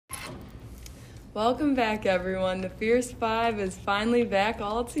Welcome back, everyone. The Fierce Five is finally back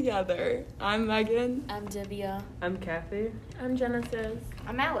all together. I'm Megan. I'm Divya. I'm Kathy. I'm Genesis.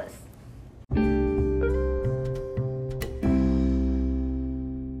 I'm Alice.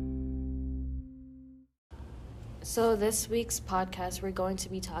 So this week's podcast, we're going to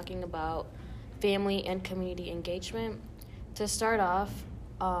be talking about family and community engagement. To start off,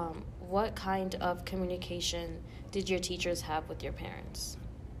 what kind of communication did your teachers have with your parents?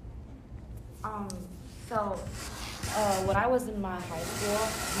 When I was in my high school,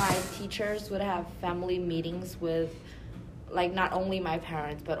 my teachers would have family meetings with, not only my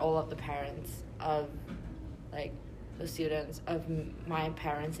parents, but all of the parents of, the students of my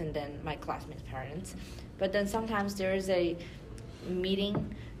parents and then my classmates' parents. But then sometimes there is a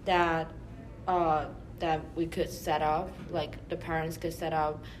meeting that we could set up, the parents could set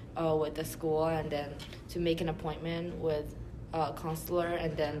up with the school and then to make an appointment with a counselor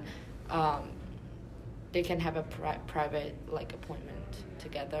and then they can have a private appointment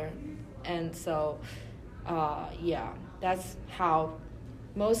together. And so that's how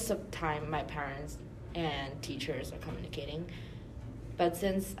most of the time my parents and teachers are communicating. But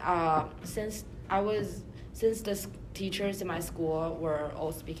since the teachers in my school were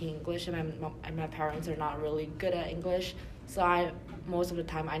all speaking English and my parents are not really good at English, so most of the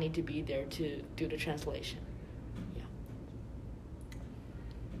time I need to be there to do the translation.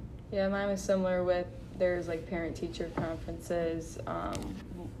 Yeah, mine was similar with there's parent-teacher conferences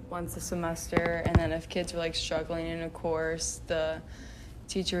once a semester, and then if kids were struggling in a course, the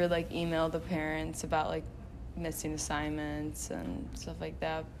teacher would email the parents about missing assignments and stuff like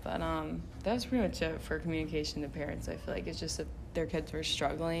that. But that was pretty much it for communication to parents. I feel it's just if their kids were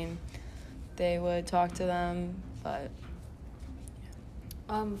struggling, they would talk to them. But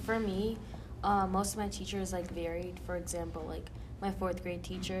For me, most of my teachers varied. For example, my fourth grade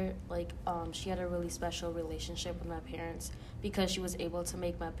teacher, she had a really special relationship with my parents because she was able to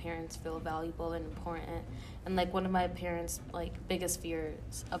make my parents feel valuable and important. And one of my parents' biggest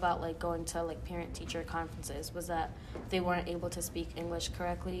fears about going to parent-teacher conferences was that they weren't able to speak English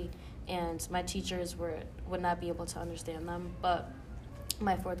correctly, and my teachers would not be able to understand them. But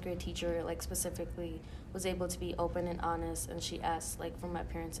my fourth grade teacher specifically was able to be open and honest, and she asked for my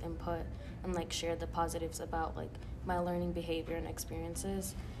parents' input and shared the positives about my learning behavior and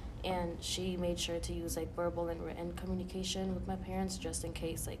experiences. And she made sure to use verbal and written communication with my parents just in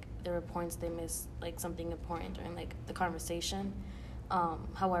case there were points they missed something important during the conversation.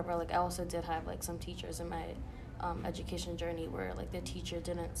 However, I also did have some teachers in my education journey where the teacher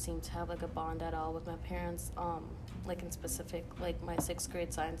didn't seem to have a bond at all with my parents. In specific, my sixth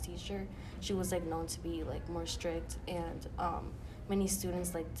grade science teacher, she was known to be more strict, and many students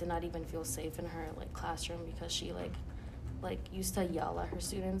did not even feel safe in her classroom because she used to yell at her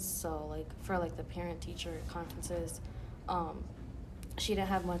students. So for the parent-teacher conferences, she didn't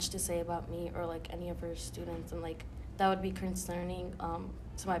have much to say about me or any of her students, and that would be concerning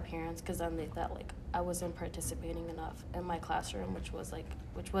to my parents because then they thought I wasn't participating enough in my classroom,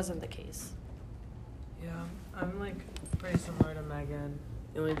 which wasn't the case. Yeah, I'm pretty similar to Megan.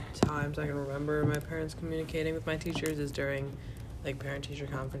 The only times I can remember my parents communicating with my teachers is during parent-teacher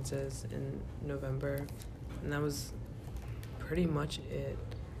conferences in November, and that was pretty much it.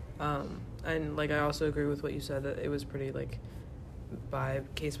 And I also agree with what you said, that it was pretty by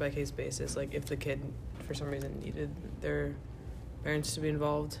case basis. If the kid for some reason needed their parents to be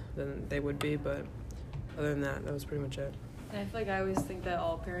involved, then they would be, but other than that was pretty much it. and I feel I always think that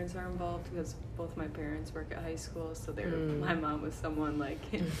all parents are involved because both my parents work at high school, so my mom was someone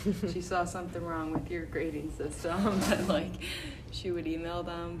she saw something wrong with your grading system and she would email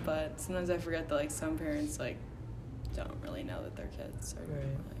them. But sometimes I forget that some parents don't really know that their kids are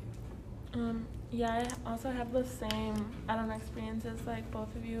Right. Yeah, I also have the same experiences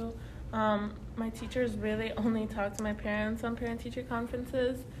both of you. My teachers really only talk to my parents on parent-teacher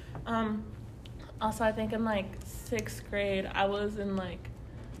conferences. Also, I think in sixth grade, I was in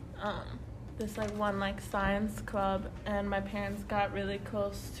this one science club, and my parents got really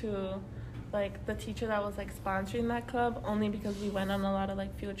close to the teacher that was sponsoring that club, only because we went on a lot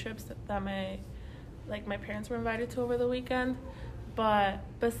of field trips that my parents were invited to over the weekend. But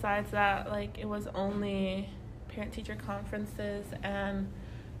besides that, it was only parent-teacher conferences and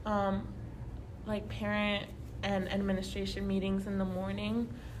parent and administration meetings in the morning,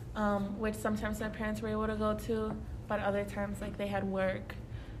 which sometimes my parents were able to go to, but other times they had work.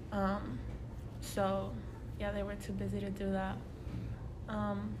 So yeah, they were too busy to do that.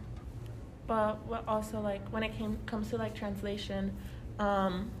 But also when it comes to translation,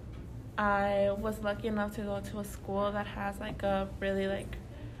 I was lucky enough to go to a school that has a really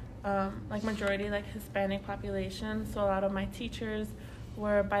like majority like Hispanic population, so a lot of my teachers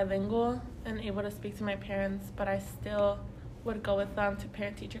were bilingual and able to speak to my parents, but I still would go with them to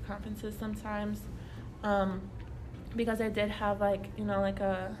parent-teacher conferences sometimes, because I did have like, you know, like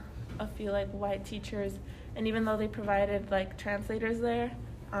a few like white teachers, and even though they provided like translators there,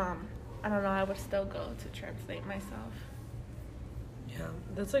 I don't know, I would still go to translate myself. Yeah,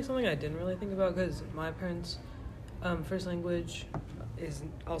 that's like something I didn't really think about, because my parents' first language is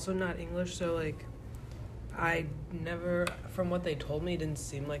also not English, so like I never, from what they told me, it didn't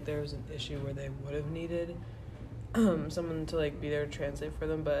seem like there was an issue where they would have needed someone to like be there to translate for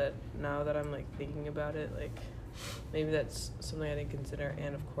them. But now that I'm like thinking about it, like maybe that's something I didn't consider.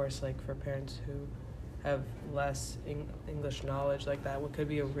 And of course, like for parents who have less English knowledge, like that could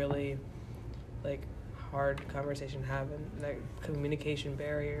be a really like hard conversation to have, and that communication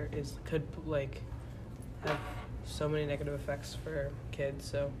barrier could like have so many negative effects for kids.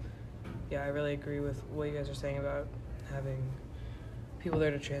 So yeah, I really agree with what you guys are saying about having people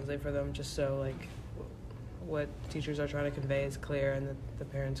there to translate for them, just so like what teachers are trying to convey is clear, and that the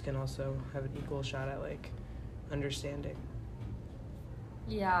parents can also have an equal shot at like understanding.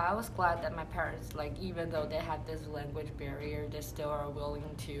 Yeah, I was glad that my parents, like, even though they had this language barrier, they still are willing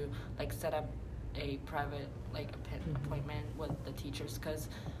to like set up a private like appointment with the teachers, because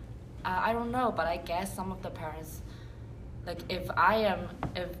I don't know, but I guess some of the parents, like if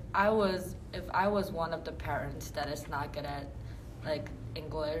I was one of the parents that is not good at like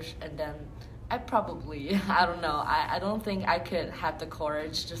English, and then I probably I don't know, I don't think I could have the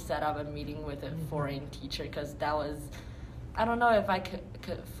courage to set up a meeting with a foreign teacher, because that was, I don't know if I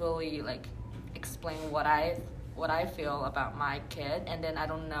could fully like explain what I feel about my kid, and then I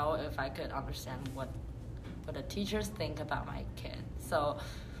don't know if I could understand what the teachers think about my kid. So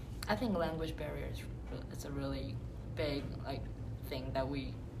I think language barriers is a really big like thing that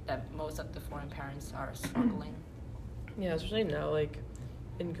most of the foreign parents are struggling. Yeah, especially now, like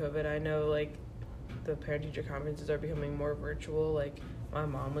in COVID, I know like the parent-teacher conferences are becoming more virtual. Like my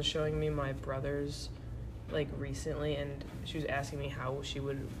mom was showing me my brother's like recently, and she was asking me how she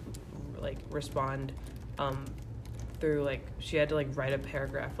would like respond through like she had to like write a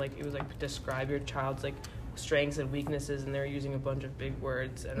paragraph, like it was like describe your child's like strengths and weaknesses, and they were using a bunch of big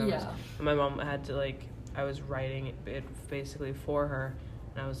words, and my mom had to like, I was writing it basically for her,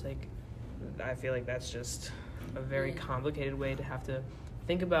 and I was like, I feel like that's just a very complicated way to have to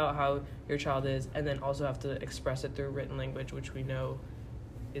think about how your child is, and then also have to express it through written language, which we know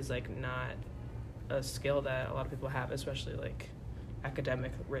is like not a skill that a lot of people have, especially like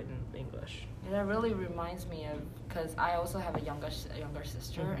academic written English. That really reminds me of, because I also have a younger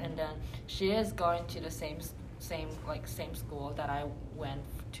sister, and then she is going to the same school that I went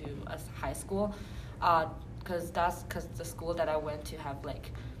to as high school, because the school that I went to have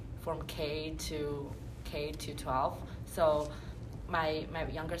like from K to 12. So my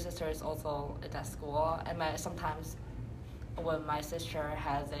younger sister is also at that school, and sometimes when my sister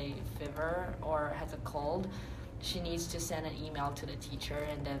has a fever or has a cold, she needs to send an email to the teacher,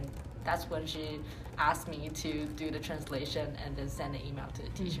 and then that's when she asked me to do the translation and then send an email to the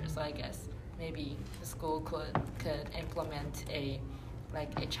teacher. So I guess maybe the school could implement a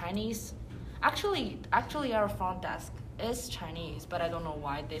Chinese. Actually, our front desk is Chinese, but I don't know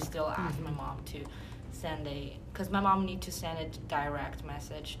why they still ask my mom to send because my mom needs to send a direct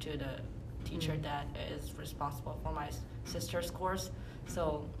message to the teacher that is responsible for my sister's course.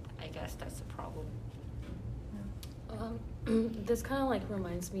 So I guess that's a problem. This kind of like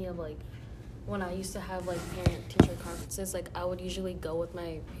reminds me of like when I used to have like parent-teacher conferences. Like I would usually go with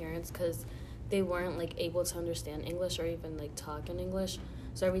my parents because they weren't like able to understand English or even like talk in English.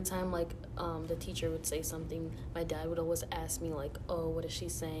 So every time like the teacher would say something, my dad would always ask me like, "Oh, what is she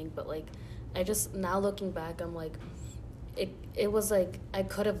saying?" But like I just, now looking back, I'm like, it was like I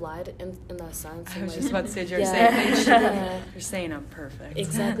could have lied in that sense. I was like, just about to say, you're saying yeah. You're saying I'm perfect.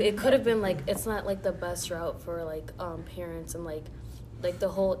 Exactly. It could have been like, it's not like the best route for like parents, and like the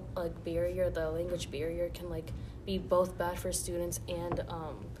whole like barrier, the language barrier can like be both bad for students and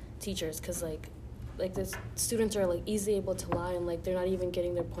teachers, because like the students are like easily able to lie, and like they're not even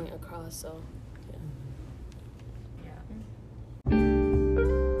getting their point across. So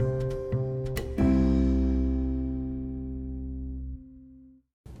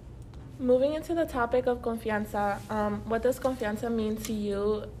Moving into the topic of confianza, what does confianza mean to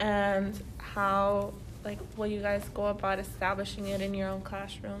you, and how, like, will you guys go about establishing it in your own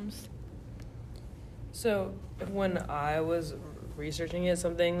classrooms? So when I was researching it,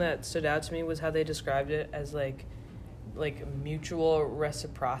 something that stood out to me was how they described it as like mutual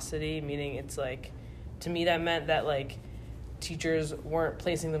reciprocity, meaning it's like, to me that meant that like teachers weren't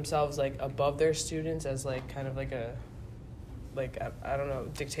placing themselves like above their students as like kind of like a I don't know,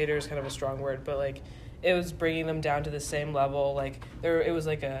 dictator is kind of a strong word, but like it was bringing them down to the same level. Like it was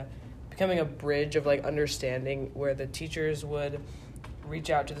like becoming a bridge of like understanding where the teachers would reach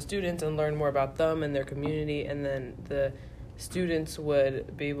out to the students and learn more about them and their community, and then the students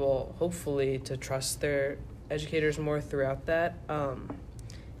would be able, hopefully, to trust their educators more throughout that.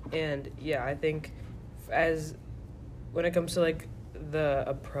 And yeah, I think as when it comes to like the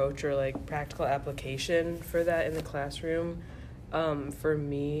approach or like practical application for that in the classroom, for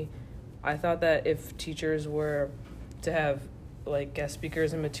me, I thought that if teachers were to have like guest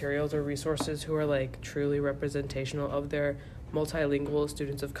speakers and materials or resources who are like truly representational of their multilingual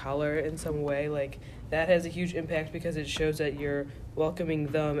students of color in some way, like that has a huge impact because it shows that you're welcoming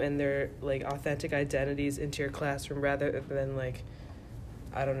them and their like authentic identities into your classroom rather than like,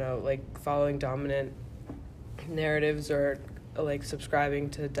 I don't know, like following dominant narratives or like subscribing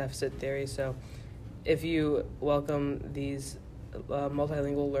to deficit theory. So if you welcome these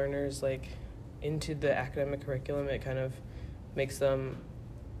multilingual learners like into the academic curriculum, it kind of makes them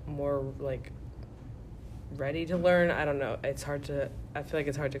more like ready to learn. I don't know, I feel like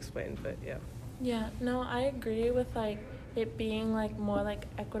it's hard to explain, but yeah. Yeah, no, I agree with like it being like more like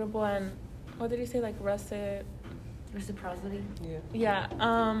equitable and what did you say, like Reciprocity. Yeah,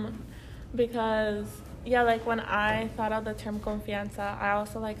 because yeah, like when I thought of the term confianza, I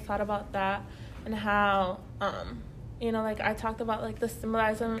also like thought about that and how you know, like I talked about like the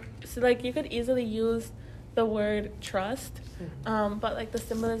symbolism. So like you could easily use the word trust, but like the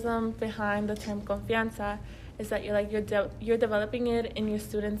symbolism behind the term confianza is that you're developing it in your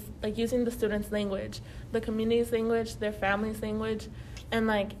students, like using the students' language, the community's language, their family's language, and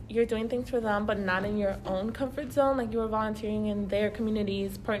like you're doing things for them, but not in your own comfort zone. Like you are volunteering in their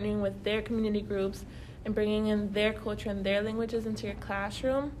communities, partnering with their community groups, and bringing in their culture and their languages into your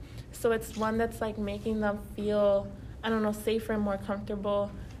classroom. So it's one that's like making them feel, I don't know, safer and more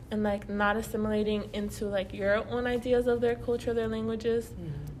comfortable, and like not assimilating into like your own ideas of their culture, their languages,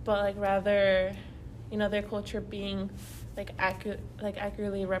 but like rather, you know, their culture being like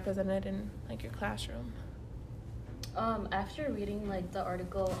accurately represented in like your classroom. After reading like the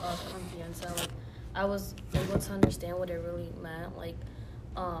article of confianza, like I was able to understand what it really meant. Like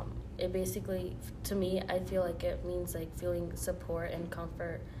it basically, to me, I feel like it means like feeling support and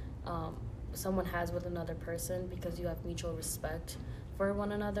comfort someone has with another person because you have mutual respect for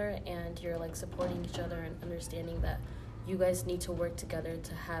one another, and you're like supporting each other and understanding that you guys need to work together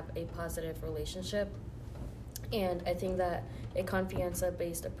to have a positive relationship. And I think that a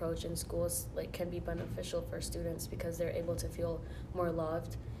confianza-based approach in schools like can be beneficial for students because they're able to feel more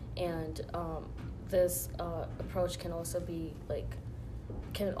loved, and this approach can also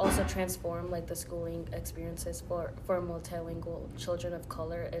transform like the schooling experiences for multilingual children of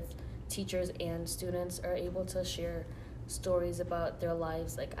color if teachers and students are able to share stories about their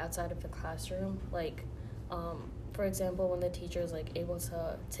lives like outside of the classroom. Like for example, when the teacher is like able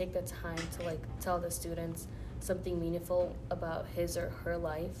to take the time to like tell the students something meaningful about his or her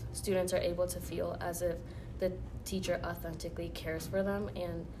life, students are able to feel as if the teacher authentically cares for them,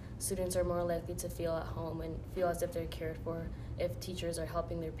 and students are more likely to feel at home and feel as if they're cared for if teachers are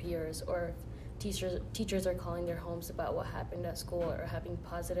helping their peers, or if teachers are calling their homes about what happened at school, or having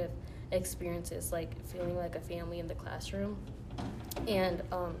positive experiences like feeling like a family in the classroom. And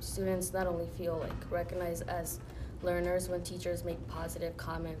students not only feel like recognized as learners when teachers make positive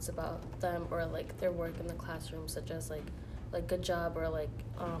comments about them or like their work in the classroom, such as like good job or like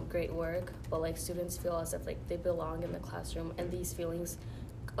great work, but like students feel as if like they belong in the classroom, and these feelings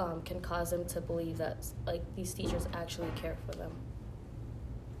can cause them to believe that like these teachers actually care for them.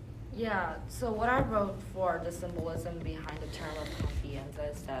 Yeah, so what I wrote for the symbolism behind the term of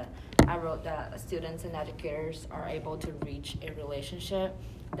confianza is that I wrote that students and educators are able to reach a relationship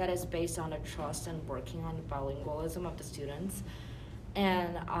that is based on the trust and working on the bilingualism of the students.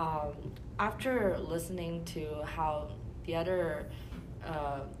 And after listening to how the other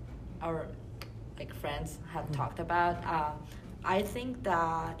our like friends have talked about, I think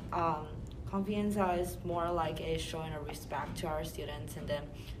that confianza is more like a showing of respect to our students, and then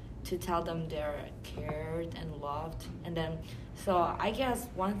to tell them they're cared and loved. And then so I guess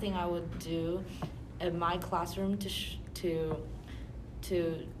one thing I would do in my classroom to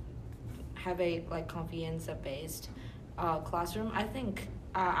have a like confianza based classroom, I think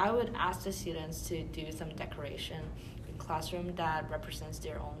I would ask the students to do some decoration in classroom that represents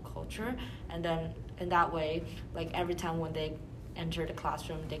their own culture, and then in that way, like every time when they enter the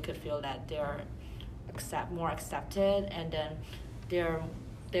classroom, they could feel that they're more accepted, and then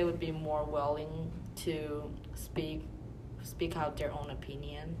they would be more willing to speak speak out their own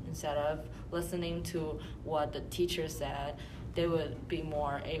opinion instead of listening to what the teacher said. They would be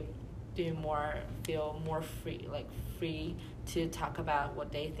feel more free to talk about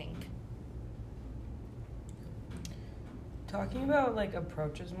what they think. Talking about like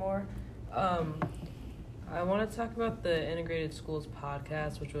approaches more, I want to talk about the Integrated Schools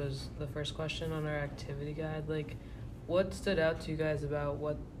podcast, which was the first question on our activity guide. Like, what stood out to you guys about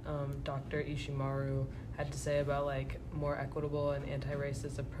what Dr. Ishimaru had to say about like more equitable and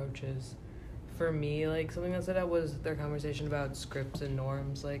anti-racist approaches? For me, like something that stood out was their conversation about scripts and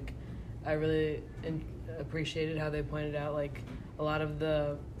norms. Like, I really appreciated how they pointed out like a lot of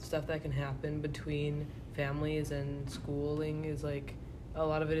the stuff that can happen between families and schooling is like a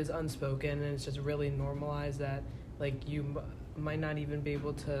lot of it is unspoken, and it's just really normalized that like you might not even be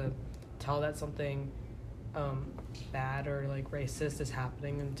able to tell that something bad or like racist is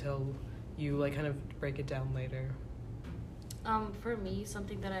happening until you like kind of break it down later. For me,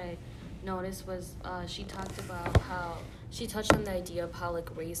 something that I noticed was she talked about how she touched on the idea of how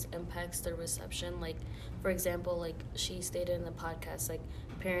like race impacts the reception. Like, for example, like she stated in the podcast, like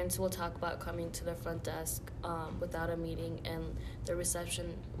parents will talk about coming to the front desk without a meeting, and the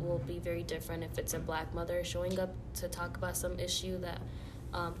reception will be very different if it's a Black mother showing up to talk about some issue that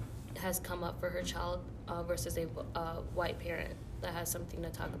has come up for her child versus a white parent that has something to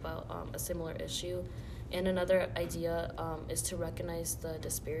talk about a similar issue. And another idea is to recognize the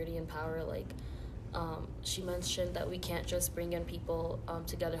disparity in power. Like, she mentioned that we can't just bring in people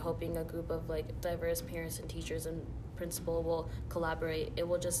together hoping a group of like diverse parents and teachers and principal will collaborate. It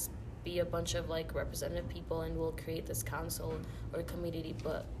will just be a bunch of like representative people, and we'll create this council or community.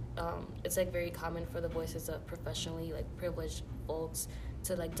 But it's like very common for the voices of professionally like privileged folks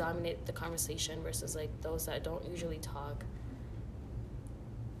to like dominate the conversation versus like those that don't usually talk.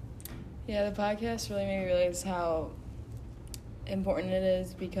 Yeah, the podcast really made me realize how important it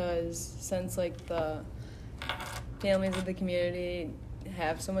is, because since like the families of the community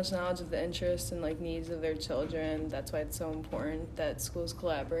have so much knowledge of the interests and like needs of their children, that's why it's so important that schools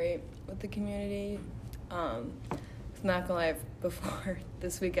collaborate with the community. Not gonna lie, before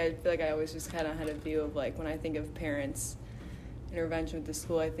this week I feel like I always just kind of had a view of like when I think of parents intervention with the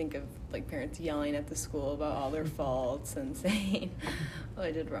school, I think of like parents yelling at the school about all their faults and saying what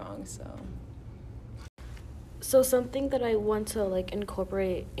I did wrong. So something that I want to like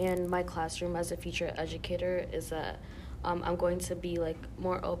incorporate in my classroom as a future educator is that I'm going to be like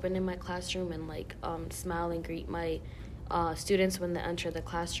more open in my classroom and like smile and greet my students when they enter the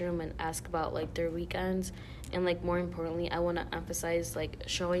classroom and ask about like their weekends. And like more importantly, I want to emphasize like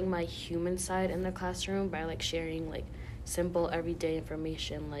showing my human side in the classroom by like sharing like simple everyday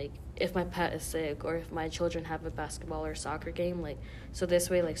information, like if my pet is sick or if my children have a basketball or soccer game, like so this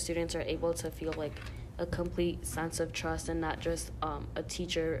way like students are able to feel like a complete sense of trust and not just a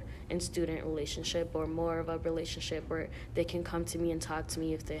teacher and student relationship, or more of a relationship where they can come to me and talk to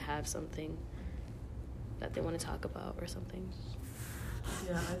me if they have something that they want to talk about or something.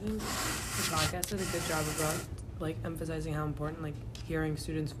 Yeah, I think the podcast did a good job about like emphasizing how important like hearing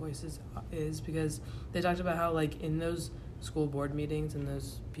students' voices is, because they talked about how like in those school board meetings and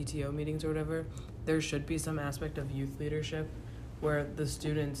those PTO meetings or whatever, there should be some aspect of youth leadership where the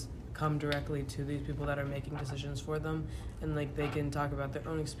students come directly to these people that are making decisions for them, and like they can talk about their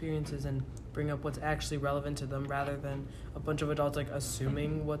own experiences and bring up what's actually relevant to them rather than a bunch of adults like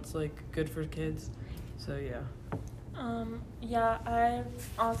assuming what's like good for kids. So yeah. Yeah, I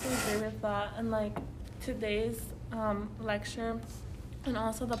also agree with that. And like today's lecture and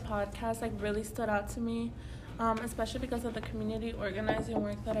also the podcast like really stood out to me, especially because of the community organizing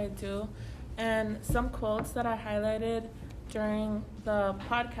work that I do. And some quotes that I highlighted during the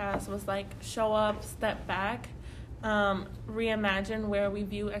podcast was like, show up, step back, reimagine where we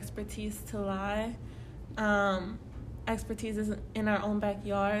view expertise to lie, expertise is in our own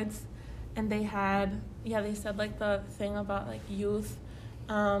backyards. And they said like the thing about like youth,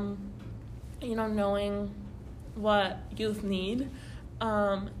 knowing what youth need.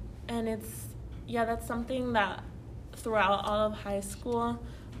 And that's something that throughout all of high school,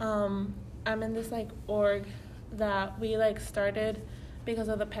 I'm in this like org that we like started because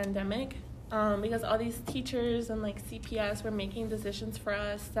of the pandemic, because all these teachers and like CPS were making decisions for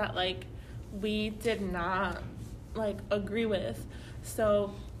us that like we did not like agree with.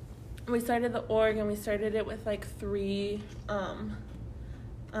 So we started the org, and we started it with like three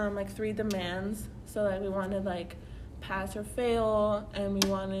demands. So like we wanted like pass or fail, and we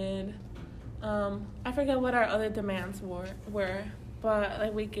wanted I forget what our other demands were, but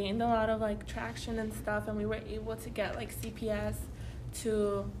like we gained a lot of like traction and stuff, and we were able to get like CPS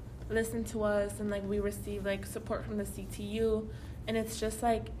to listen to us, and like we receive like support from the CTU. And it's just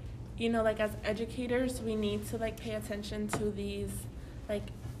like, you know, like as educators, we need to like pay attention to these like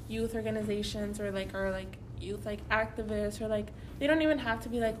youth organizations, or like our like youth like activists, or like they don't even have to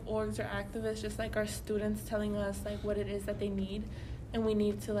be like orgs or activists, just like our students telling us like what it is that they need. And we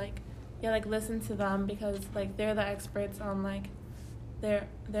need to like listen to them, because like they're the experts on like their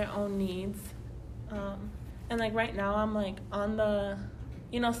own needs. And like right now I'm like on the,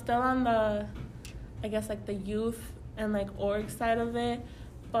 you know, still on the, I guess like the youth and like org side of it,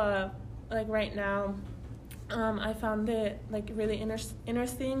 but like right now I found it like really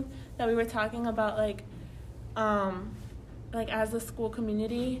interesting that we were talking about like as a school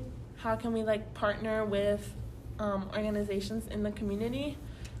community, how can we like partner with organizations in the community.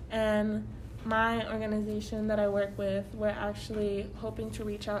 And my organization that I work with, we're actually hoping to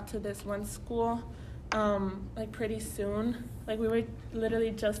reach out to this one school like pretty soon. Like we were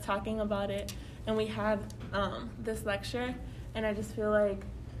literally just talking about it, and we had this lecture, and I just feel like,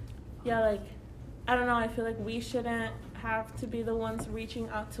 like I don't know, I feel like we shouldn't have to be the ones reaching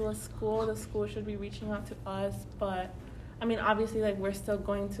out to a school. The school should be reaching out to us. But I mean, obviously like we're still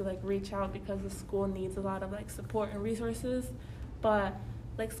going to like reach out, because the school needs a lot of like support and resources, but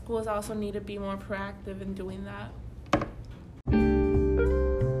like schools also need to be more proactive in doing that.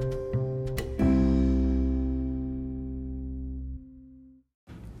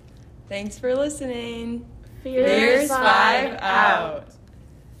 Thanks for listening. Fierce 5 out.